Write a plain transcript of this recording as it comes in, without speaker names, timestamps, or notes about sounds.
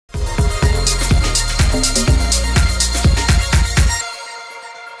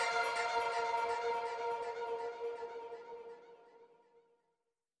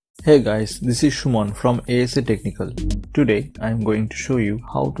Hey guys, this is Shuman from ASA Technical. Today I am going to show you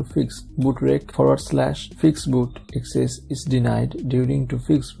how to fix bootrec / fixboot access is denied during to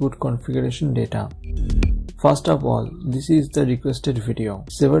fixboot configuration data. First of all, this is the requested video.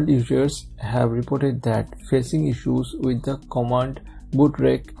 Several users have reported that facing issues with the command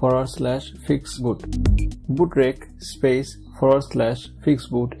bootrec / fixboot. Bootrec /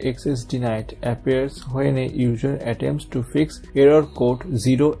 fixboot access denied appears when a user attempts to fix error code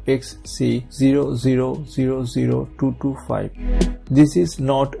 0xC0000225. This is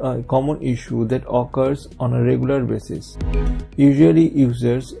not a common issue that occurs on a regular basis. Usually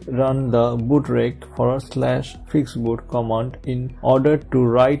users run the bootrec / fixboot command in order to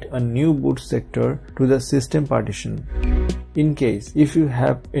write a new boot sector to the system partition. In case if you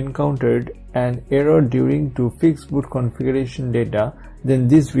have encountered an error during to fixboot configuration data, then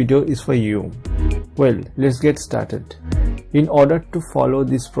this video is for you. Well, let's get started. In order to follow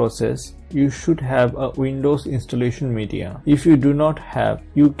this process, you should have a Windows installation media. If you do not have,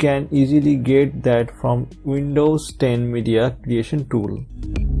 you can easily get that from Windows 10 media creation tool.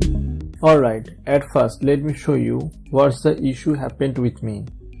 Alright, at first let me show you what's the issue happened with me.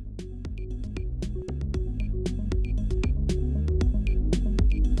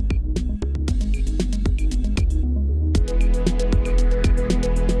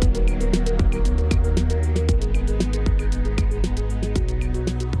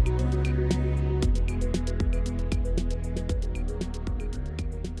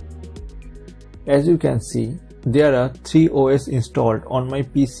 As you can see, there are 3 OS installed on my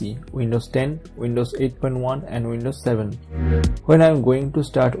PC: Windows 10, Windows 8.1 and Windows 7. When I am going to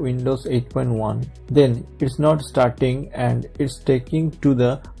start Windows 8.1, then it's not starting and it's taking to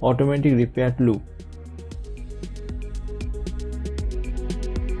the automatic repair loop.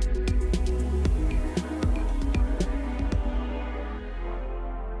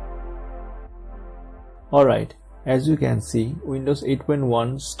 Alright. As you can see, Windows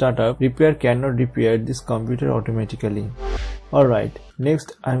 8.1 startup repair cannot repair this computer automatically. Alright,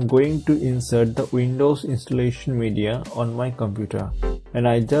 next I am going to insert the Windows installation media on my computer and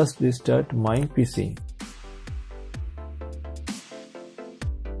I just restart my PC.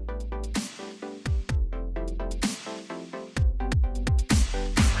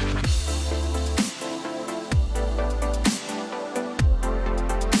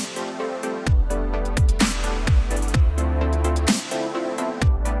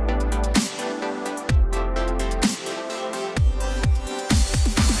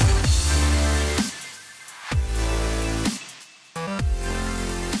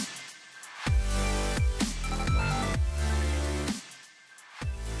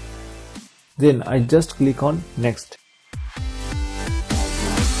 Then I just click on next.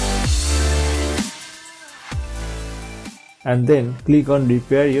 And then click on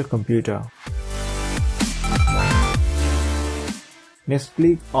repair your computer. Next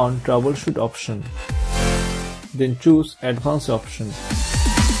click on troubleshoot option. Then choose advanced option.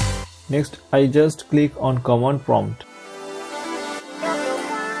 Next I just click on command prompt.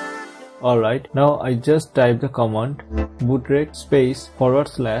 Alright, now I just type the command bootrec /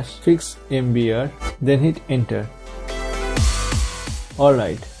 fixmbr, then hit enter.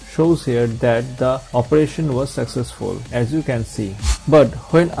 Alright, shows here that the operation was successful, as you can see. But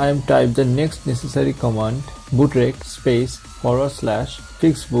when I am type the next necessary command bootrec /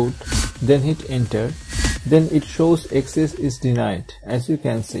 fixboot, then hit enter, then it shows access is denied, as you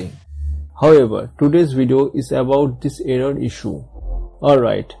can see. However, today's video is about this error issue.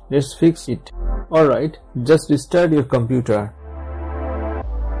 Alright, let's fix it. Alright, just restart your computer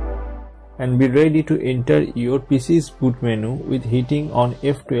and be ready to enter your PC's boot menu with hitting on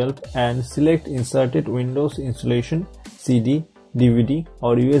F12 and select inserted Windows installation, CD, DVD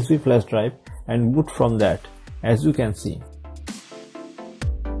or USB flash drive and boot from that, as you can see.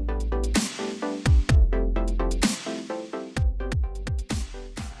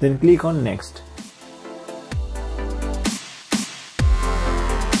 Then click on next.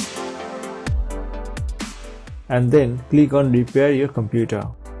 And then click on repair your computer.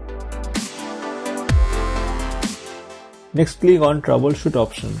 Next click on troubleshoot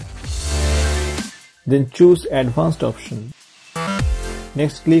option. Then choose advanced option.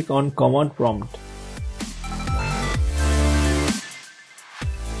 Next click on command prompt.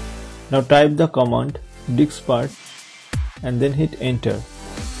 Now type the command dixpart and then hit enter.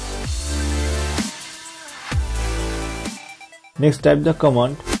 Next type the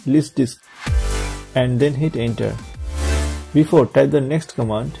command list disk and then hit enter. Before type the next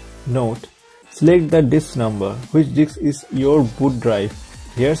command, note, select the disk number, which disk is your boot drive.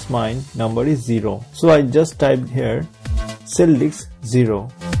 Here's mine, number is 0. So I just typed here cell disk 0.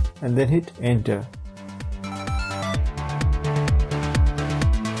 and then hit enter.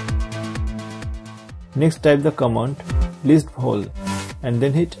 Next type the command list whole and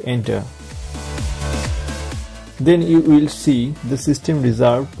then hit enter. Then you will see the system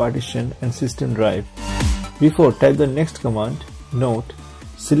reserved partition and system drive. Before type the next command, note,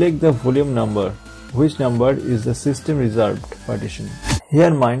 select the volume number, which number is the system reserved partition.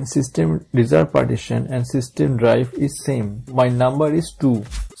 Here mine system reserved partition and system drive is same. My number is 2.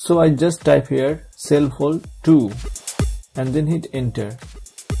 So I just type here self hole 2 and then hit enter.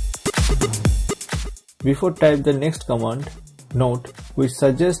 Before type the next command, note, we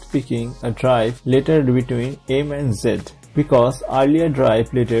suggest picking a drive lettered between M and Z because earlier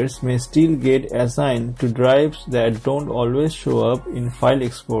drive letters may still get assigned to drives that don't always show up in File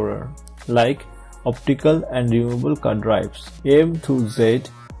Explorer, like optical and removable card drives. M through Z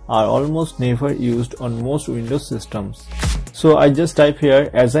are almost never used on most Windows systems. So I just type here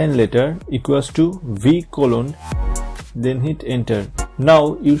assign letter equals to V colon, then hit enter.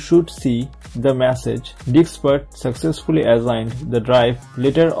 Now you should see the message Dixpert successfully assigned the drive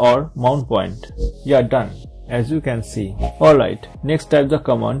letter or mount point. Yeah, done, as you can see. Alright, next type the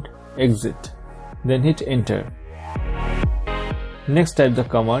command exit, then hit enter. Next type the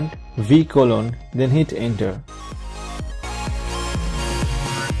command V colon, then hit enter.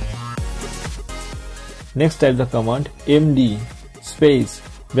 Next type the command md space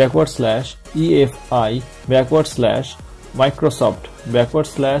 /EFI /Microsoft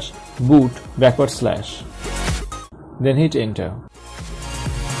 /boot /, then hit enter.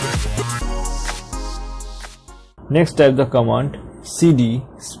 Next type the command cd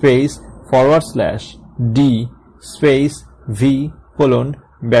space /D space V colon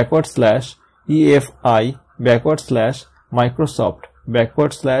 /EFI /Microsoft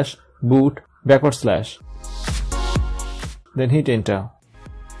 /boot /, then hit enter.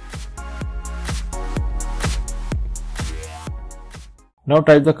 Now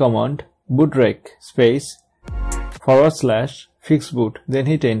type the command bootrec space /fixboot, then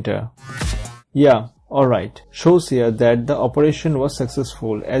hit enter. Yeah, alright, shows here that the operation was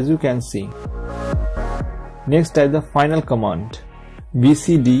successful, as you can see. Next type the final command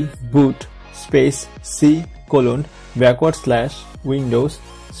bcd boot space C colon /Windows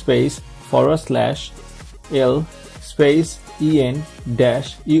space /L space en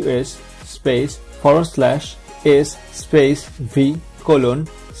 -us space /S space V colon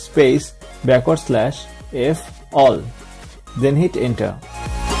space /F all, then hit enter.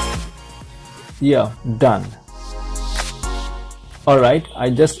 Yeah, done. Alright, I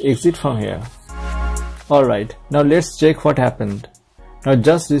just exit from here. Alright, now let's check what happened. Now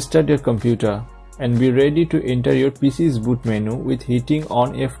just restart your computer and be ready to enter your PC's boot menu with hitting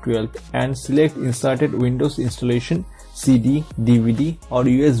on F12 and select inserted Windows installation, CD, DVD or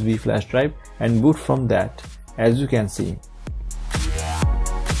USB flash drive and boot from that, as you can see.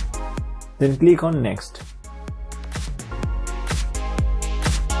 Then click on next.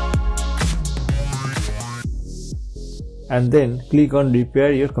 And then click on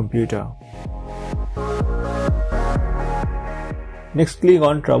repair your computer. Next click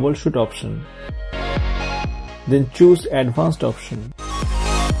on troubleshoot option. Then choose advanced option.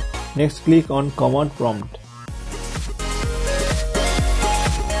 Next click on command prompt.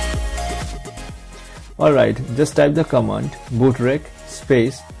 Alright, just type the command bootrec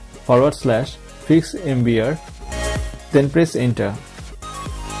space /fixmbr, then press enter.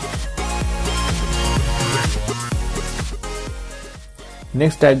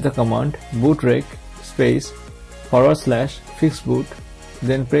 Next type the command bootrec space /fixboot,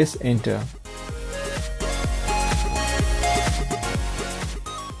 then press enter.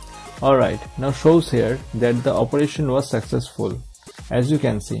 Alright, now shows here that the operation was successful, as you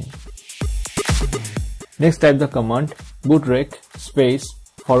can see. Next type the command bootrec space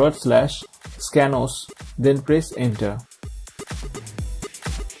 /scanos, then press enter.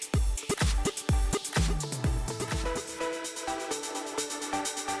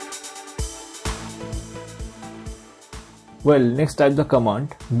 Well, next type the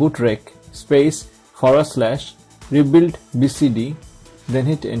command bootrec space /rebuild bcd, then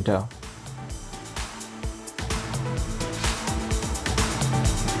hit enter.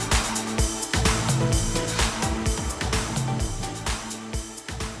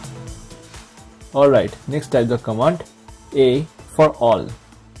 Alright, next type the command A for all.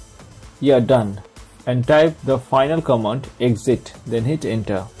 Yeah, done. And type the final command exit, then hit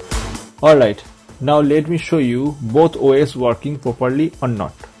enter. Alright, now let me show you both OS working properly or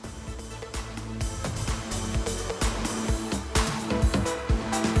not.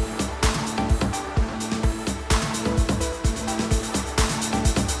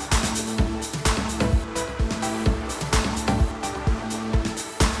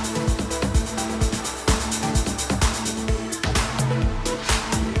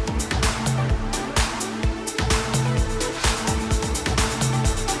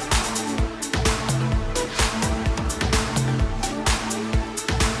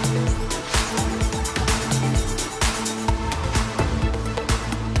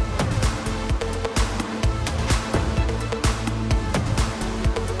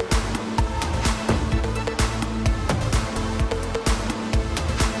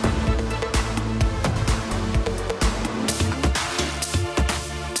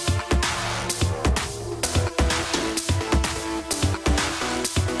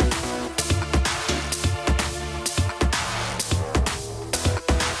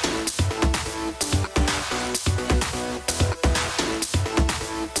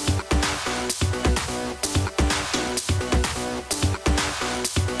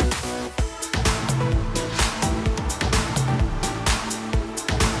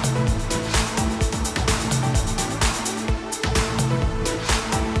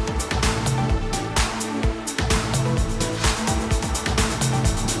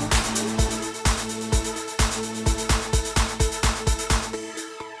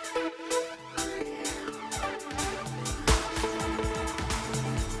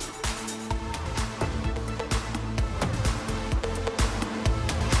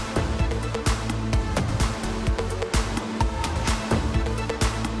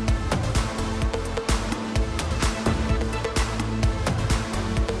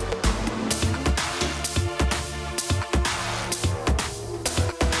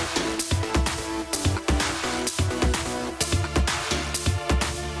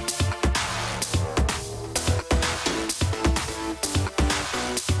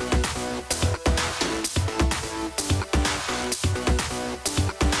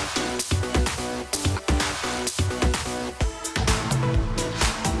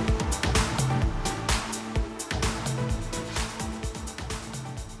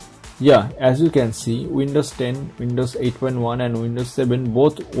 Yeah, as you can see, Windows 10, Windows 8.1 and Windows 7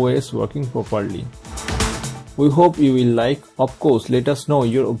 both OS working properly. We hope you will like. Of course, let us know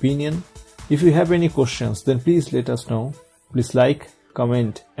your opinion. If you have any questions, then please let us know. Please like,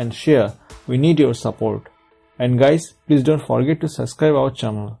 comment and share. We need your support. And guys, please don't forget to subscribe our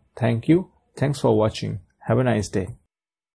channel. Thank you. Thanks for watching. Have a nice day.